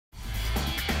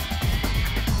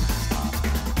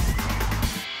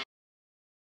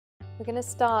We're going to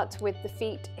start with the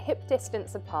feet hip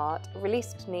distance apart,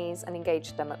 released knees and engaged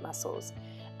stomach muscles.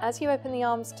 As you open the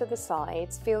arms to the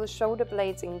sides, feel the shoulder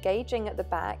blades engaging at the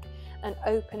back and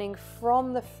opening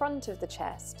from the front of the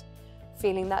chest,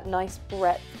 feeling that nice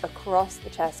breadth across the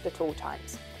chest at all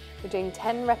times. We're doing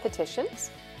 10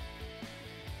 repetitions.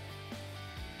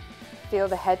 Feel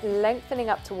the head lengthening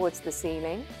up towards the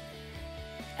ceiling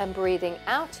and breathing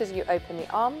out as you open the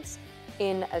arms,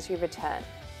 in as you return.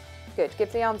 Good,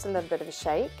 give the arms a little bit of a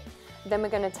shake. Then we're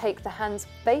going to take the hands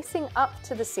facing up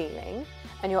to the ceiling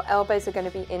and your elbows are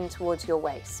going to be in towards your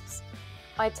waists.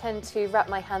 I tend to wrap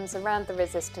my hands around the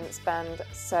resistance band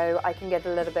so I can get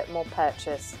a little bit more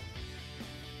purchase.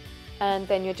 And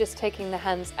then you're just taking the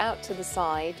hands out to the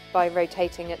side by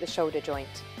rotating at the shoulder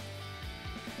joint.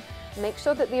 Make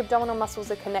sure that the abdominal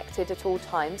muscles are connected at all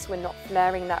times. We're not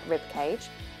flaring that rib cage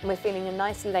and we're feeling a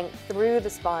nice length through the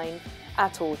spine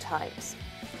at all times.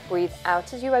 Breathe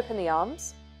out as you open the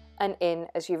arms and in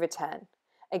as you return.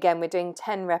 Again, we're doing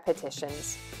 10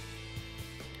 repetitions.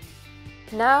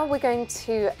 Now we're going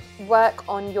to work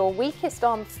on your weakest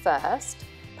arm first.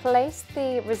 Place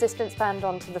the resistance band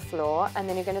onto the floor and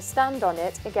then you're going to stand on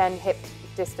it, again hip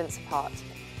distance apart.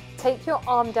 Take your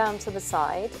arm down to the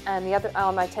side and the other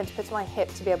arm I tend to put to my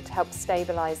hip to be able to help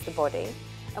stabilize the body.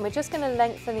 And we're just going to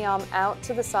lengthen the arm out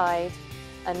to the side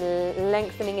and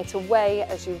lengthening it away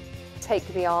as you take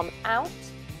the arm out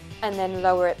and then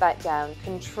lower it back down.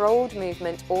 Controlled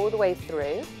movement all the way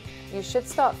through. You should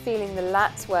start feeling the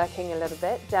lats working a little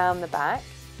bit down the back.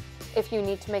 If you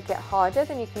need to make it harder,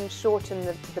 then you can shorten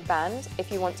the band.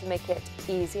 If you want to make it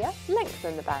easier,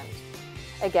 lengthen the band.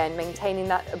 Again, maintaining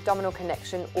that abdominal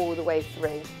connection all the way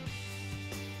through.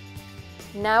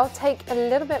 Now take a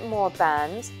little bit more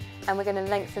band and we're going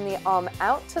to lengthen the arm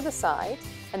out to the side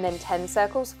and then 10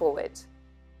 circles forward.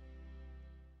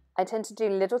 I tend to do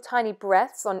little tiny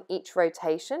breaths on each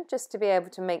rotation just to be able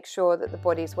to make sure that the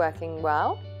body's working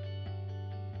well.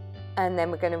 And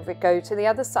then we're going to go to the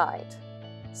other side,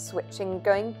 switching,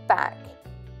 going back.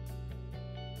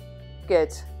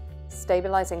 Good.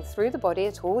 Stabilizing through the body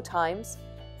at all times,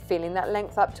 feeling that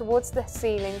length up towards the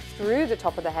ceiling, through the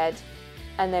top of the head,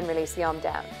 and then release the arm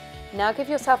down. Now give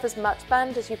yourself as much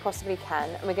band as you possibly can,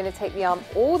 and we're going to take the arm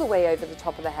all the way over the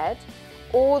top of the head,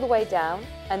 all the way down,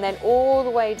 and then all the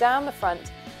way down the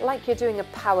front, like you're doing a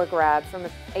power grab from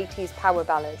an 80s power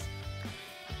ballad.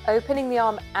 Opening the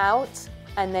arm out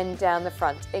and then down the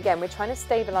front. Again, we're trying to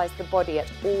stabilize the body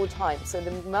at all times, so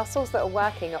the muscles that are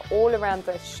working are all around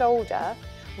the shoulder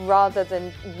rather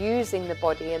than using the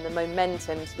body and the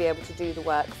momentum to be able to do the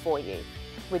work for you.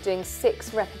 We're doing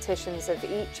 6 repetitions of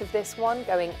each of this one,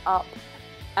 going up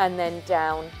and then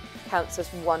down, counts as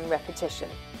 1 repetition.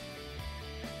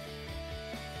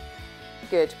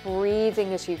 Good,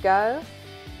 breathing as you go,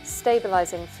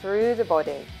 stabilizing through the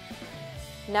body.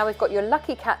 Now we've got your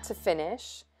lucky cat to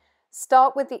finish.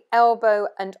 Start with the elbow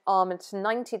and arm at a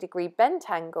 90-degree bent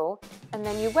angle, and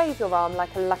then you wave your arm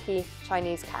like a lucky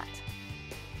Chinese cat.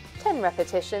 10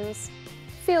 repetitions,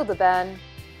 feel the burn,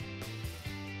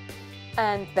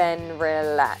 and then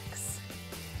relax.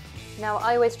 Now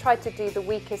I always try to do the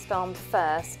weakest arm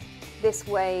first. This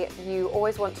way you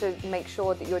always want to make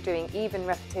sure that you're doing even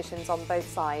repetitions on both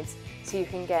sides so you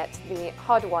can get the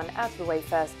harder one out of the way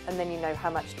first and then you know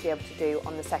how much to be able to do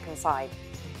on the second side.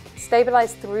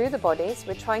 Stabilize through the body, so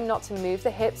we're trying not to move the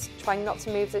hips, trying not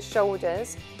to move the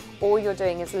shoulders. All you're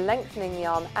doing is lengthening the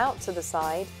arm out to the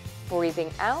side, breathing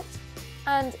out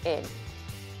and in.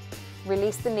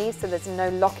 Release the knees so there's no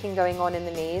locking going on in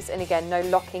the knees, and again no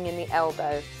locking in the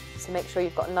elbow, so make sure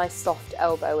you've got a nice soft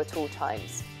elbow at all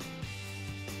times.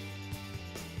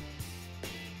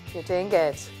 You're doing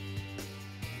good.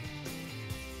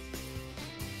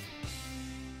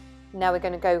 Now we're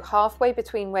going to go halfway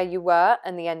between where you were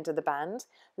and the end of the band.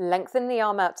 Lengthen the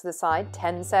arm out to the side,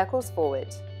 10 circles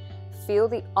forward. Feel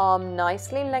the arm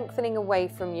nicely lengthening away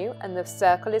from you and the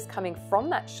circle is coming from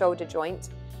that shoulder joint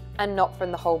and not from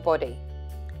the whole body.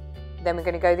 Then we're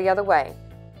going to go the other way.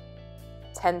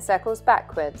 10 circles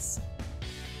backwards.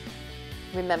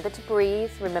 Remember to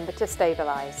breathe, remember to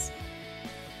stabilize.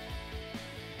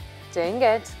 Doing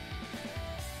good.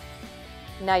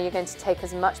 Now you're going to take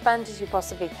as much band as you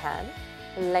possibly can,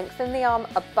 lengthen the arm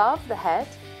above the head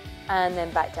and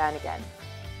then back down again.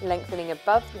 Lengthening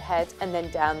above the head and then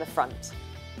down the front.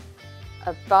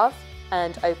 Above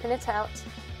and open it out,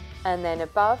 and then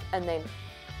above and then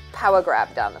power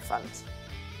grab down the front.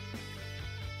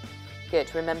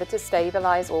 Good, remember to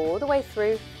stabilize all the way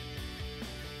through.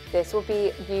 This will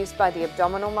be used by the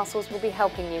abdominal muscles, will be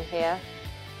helping you here.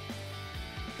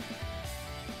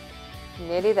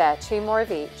 Nearly there, 2 more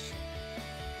of each.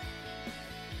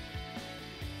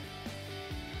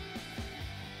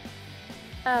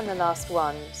 And the last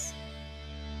ones.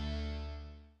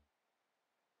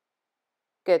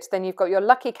 Good, then you've got your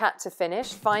lucky cat to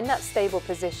finish. Find that stable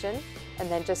position and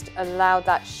then just allow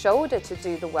that shoulder to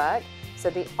do the work. So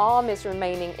the arm is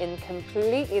remaining in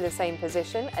completely the same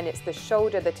position and it's the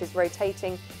shoulder that is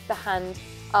rotating the hand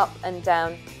up and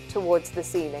down towards the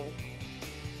ceiling.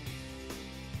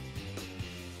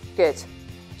 Good.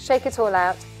 Shake it all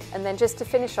out and then just to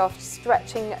finish off,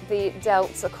 stretching the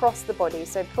delts across the body.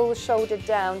 So pull the shoulder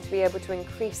down to be able to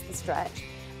increase the stretch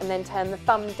and then turn the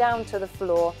thumb down to the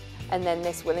floor, and then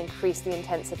this will increase the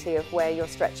intensity of where you're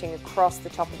stretching across the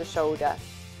top of the shoulder.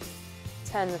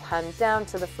 Turn the hand down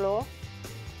to the floor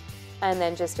and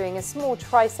then just doing a small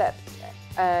tricep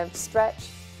stretch,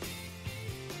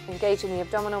 engaging the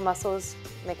abdominal muscles,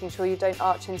 making sure you don't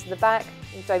arch into the back,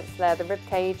 you don't flare the rib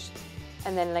cage,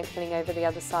 and then lengthening over the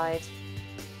other side.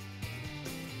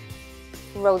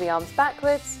 Roll the arms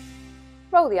backwards,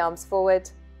 roll the arms forward,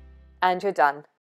 and you're done.